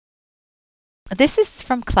This is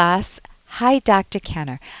from class. Hi, Dr.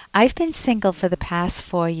 Kenner. I've been single for the past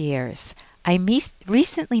 4 years. I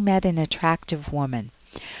recently met an attractive woman.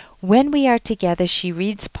 When we are together, she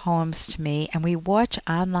reads poems to me, and we watch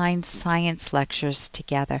online science lectures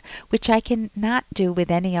together, which I cannot do with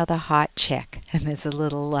any other hot chick. And there's a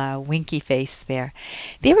little winky face there.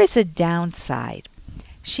 There is a downside.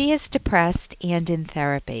 She is depressed and in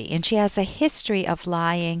therapy, and she has a history of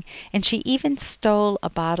lying, and she even stole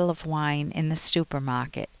a bottle of wine in the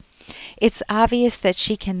supermarket. It's obvious that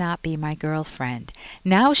she cannot be my girlfriend.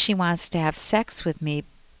 Now she wants to have sex with me,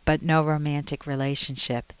 but no romantic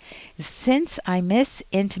relationship. Since I miss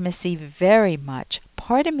intimacy very much,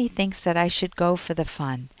 part of me thinks that I should go for the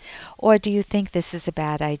fun. Or do you think this is a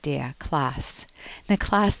bad idea, class? Now,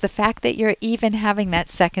 class, the fact that you're even having that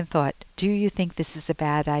second thought, do you think this is a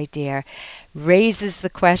bad idea, raises the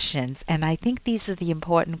questions. And I think these are the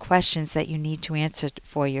important questions that you need to answer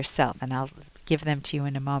for yourself. And I'll give them to you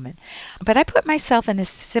in a moment. But I put myself in a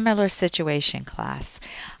similar situation, class.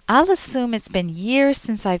 I'll assume it's been years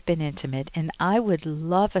since I've been intimate, and I would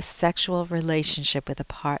love a sexual relationship with a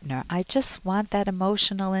partner. I just want that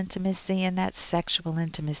emotional intimacy and that sexual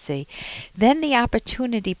intimacy. Then the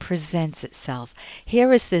opportunity presents itself.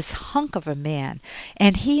 Here is this hunk of a man,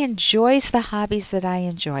 and he enjoys the hobbies that I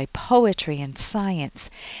enjoy, poetry and science.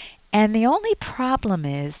 And the only problem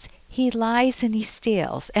is he lies and he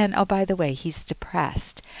steals. And, oh, by the way, he's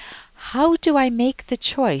depressed. How do I make the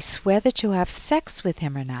choice whether to have sex with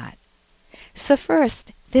him or not? So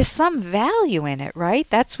first, there's some value in it, right?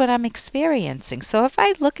 That's what I'm experiencing. So if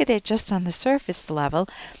I look at it just on the surface level,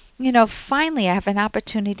 finally I have an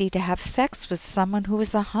opportunity to have sex with someone who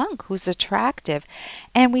is a hunk, who's attractive.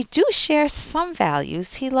 And we do share some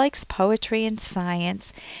values. He likes poetry and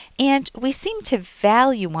science, and we seem to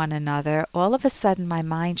value one another. All of a sudden, my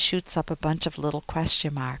mind shoots up a bunch of little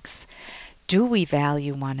question marks. Do we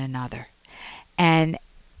value one another? And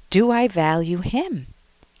do I value him?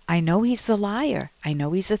 I know he's a liar. I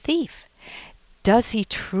know he's a thief. Does he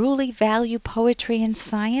truly value poetry and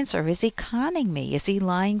science, or is he conning me? Is he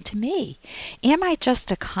lying to me? Am I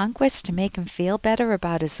just a conquest to make him feel better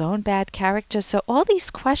about his own bad character? So all these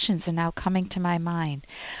questions are now coming to my mind.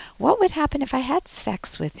 What would happen if I had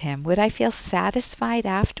sex with him? Would I feel satisfied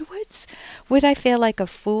afterwards? Would I feel like a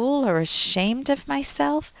fool or ashamed of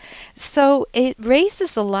myself? So it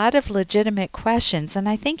raises a lot of legitimate questions, and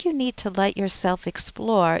I think you need to let yourself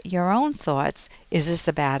explore your own thoughts. Is this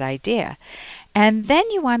a bad idea? And then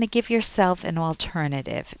you want to give yourself an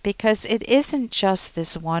alternative, because it isn't just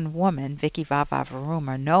this one woman, Vicky Vava Varum,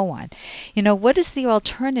 or no one. What is the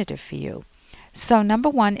alternative for you? So number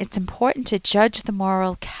one, it's important to judge the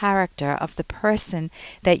moral character of the person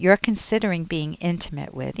that you're considering being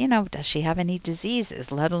intimate with. Does she have any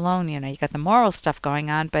diseases? Let alone, you got the moral stuff going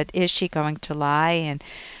on, but is she going to lie? And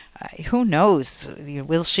who knows?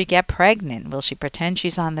 Will she get pregnant? Will she pretend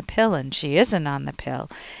she's on the pill and she isn't on the pill?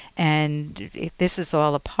 And this is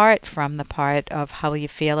all apart from the part of how you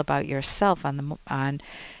feel about yourself on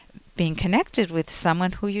being connected with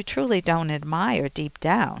someone who you truly don't admire deep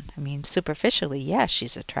down. I mean, superficially, yes,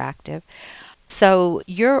 she's attractive. So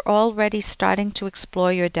you're already starting to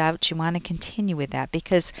explore your doubts. You want to continue with that,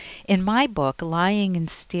 because in my book, lying and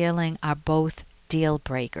stealing are both deal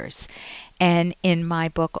breakers. And in my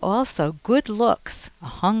book also, good looks, a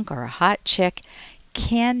hunk or a hot chick,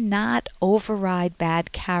 cannot override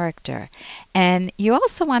bad character. And you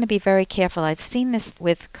also want to be very careful. I've seen this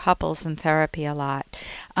with couples in therapy a lot.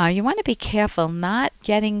 You want to be careful not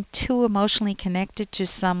getting too emotionally connected to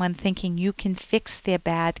someone, thinking you can fix their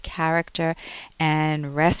bad character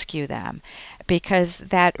and rescue them, because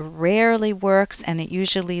that rarely works, and it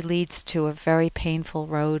usually leads to a very painful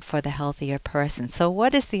road for the healthier person. So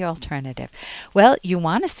what is the alternative? Well, you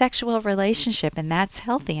want a sexual relationship, and that's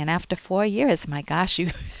healthy. And after 4 years, my gosh,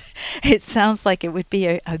 it sounds like it would be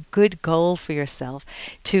a good goal for yourself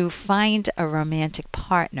to find a romantic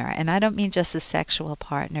partner. And I don't mean just a sexual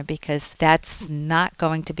partner, because that's not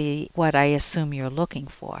going to be what I assume you're looking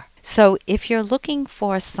for. So if you're looking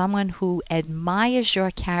for someone who admires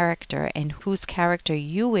your character and whose character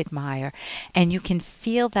you admire, and you can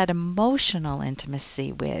feel that emotional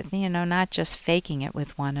intimacy with, not just faking it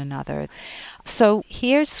with one another. So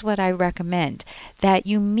here's what I recommend, that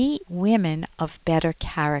you meet women of better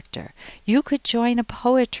character. You could join a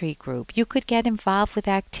poetry group. You could get involved with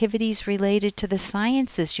activities related to the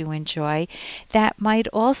sciences you enjoy that might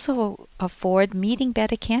also afford meeting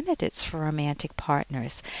better candidates for romantic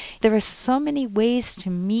partners. There are so many ways to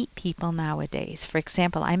meet people nowadays. For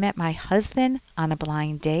example, I met my husband on a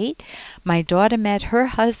blind date. My daughter met her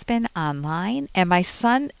husband online, and my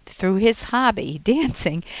son, through his hobby,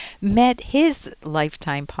 dancing, met his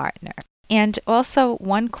lifetime partner. And also,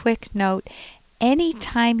 one quick note, any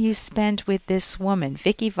time you spend with this woman,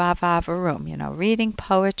 Vicky Vava Varum, reading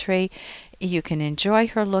poetry, you can enjoy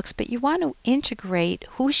her looks, but you want to integrate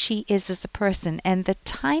who she is as a person. And the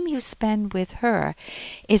time you spend with her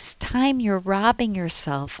is time you're robbing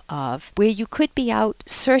yourself of, where you could be out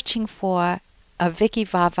searching for a Vicky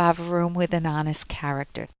Vava Varum with an honest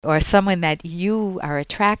character, or someone that you are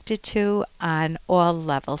attracted to on all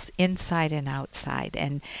levels, inside and outside.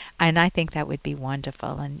 And I think that would be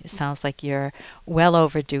wonderful, and it sounds like you're well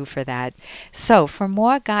overdue for that. So for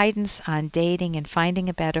more guidance on dating and finding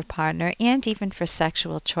a better partner, and even for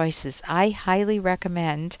sexual choices, I highly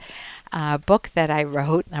recommend a book that I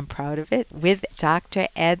wrote, I'm proud of it, with Dr.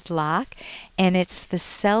 Ed Locke, and it's The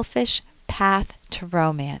Selfish Path to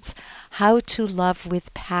Romance: How to Love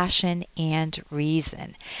with Passion and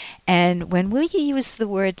Reason. And when we use the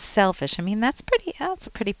word selfish, that's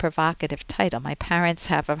a pretty provocative title. My parents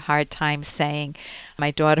have a hard time saying,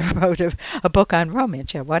 my daughter wrote a book on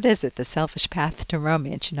romance. Yeah, what is it? The Selfish Path to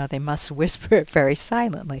Romance. They must whisper it very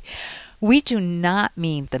silently. We do not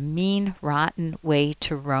mean the mean, rotten way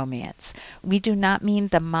to romance. We do not mean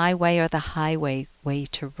the my way or the highway way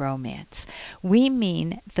to romance. We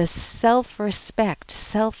mean the self-respect,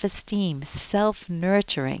 self-esteem,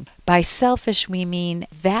 self-nurturing. By selfish, we mean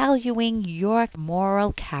valuing your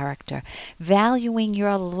moral character, valuing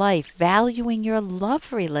your life, valuing your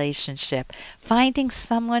love relationship, finding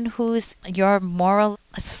someone who's your moral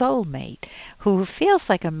soulmate, who feels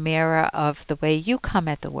like a mirror of the way you come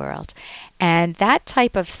at the world. And that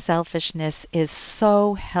type of selfishness is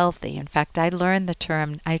so healthy. In fact, I learned not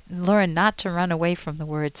to run away from the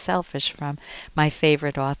word selfish from my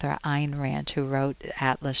favorite author, Ayn Rand, who wrote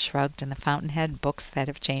Atlas Shrugged and The Fountainhead, books that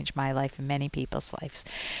have changed my life and many people's lives.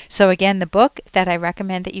 So again, the book that I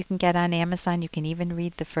recommend that you can get on Amazon, you can even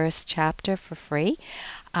read the first chapter for free,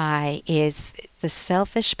 is The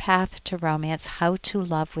Selfish Path to Romance: How to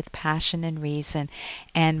Love with Passion and Reason.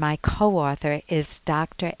 And my co-author is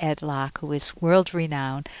Dr. Ed Locke, who is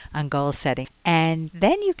world-renowned on goal setting. And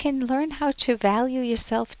then you can learn how to value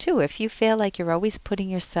yourself too. If you feel like you're always putting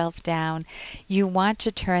yourself down, you want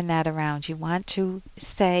to turn that around. You want to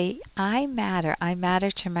say, I matter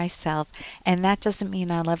to myself. And that doesn't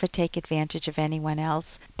mean I'll ever take advantage of anyone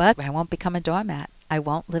else, but I won't become a doormat. I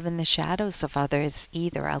won't live in the shadows of others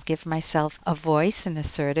either. I'll give myself a voice, an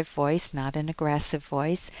assertive voice, not an aggressive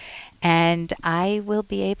voice, and I will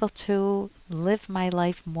be able to live my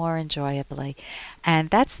life more enjoyably. And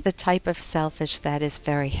that's the type of selfish that is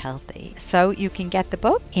very healthy. So you can get the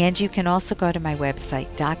book, and you can also go to my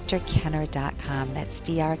website, drkenner.com. That's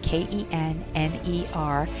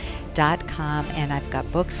drkenner.com, and I've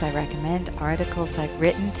got books I recommend, articles I've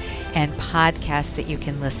written, and podcasts that you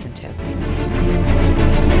can listen to.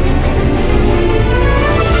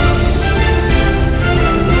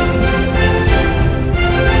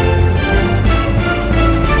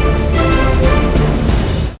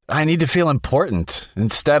 I need to feel important.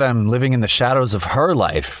 Instead, I'm living in the shadows of her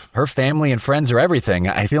life. Her family and friends are everything.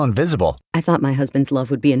 I feel invisible. I thought my husband's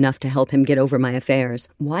love would be enough to help him get over my affairs.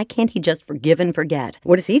 Why can't he just forgive and forget?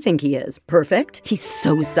 What does he think he is? Perfect? He's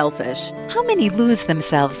so selfish. How many lose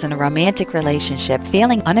themselves in a romantic relationship,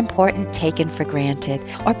 feeling unimportant, taken for granted?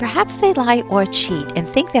 Or perhaps they lie or cheat and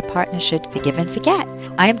think their partner should forgive and forget.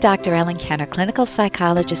 I am Dr. Ellen Kenner, clinical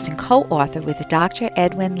psychologist and co-author with Dr.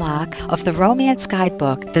 Edwin Locke of the Romance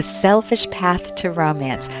Guidebook, The Selfish Path to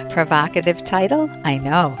Romance. Provocative title? I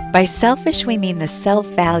know. By selfish, we mean the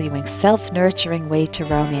self-valuing, self-nurturing way to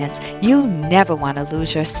romance. You never want to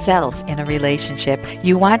lose yourself in a relationship.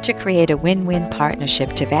 You want to create a win-win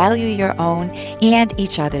partnership to value your own and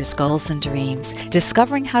each other's goals and dreams.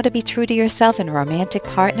 Discovering how to be true to yourself in a romantic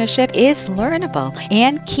partnership is learnable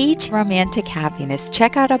and key to romantic happiness.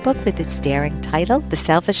 Check out our book with its daring title, The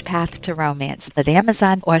Selfish Path to Romance, at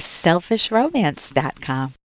Amazon or selfishromance.com.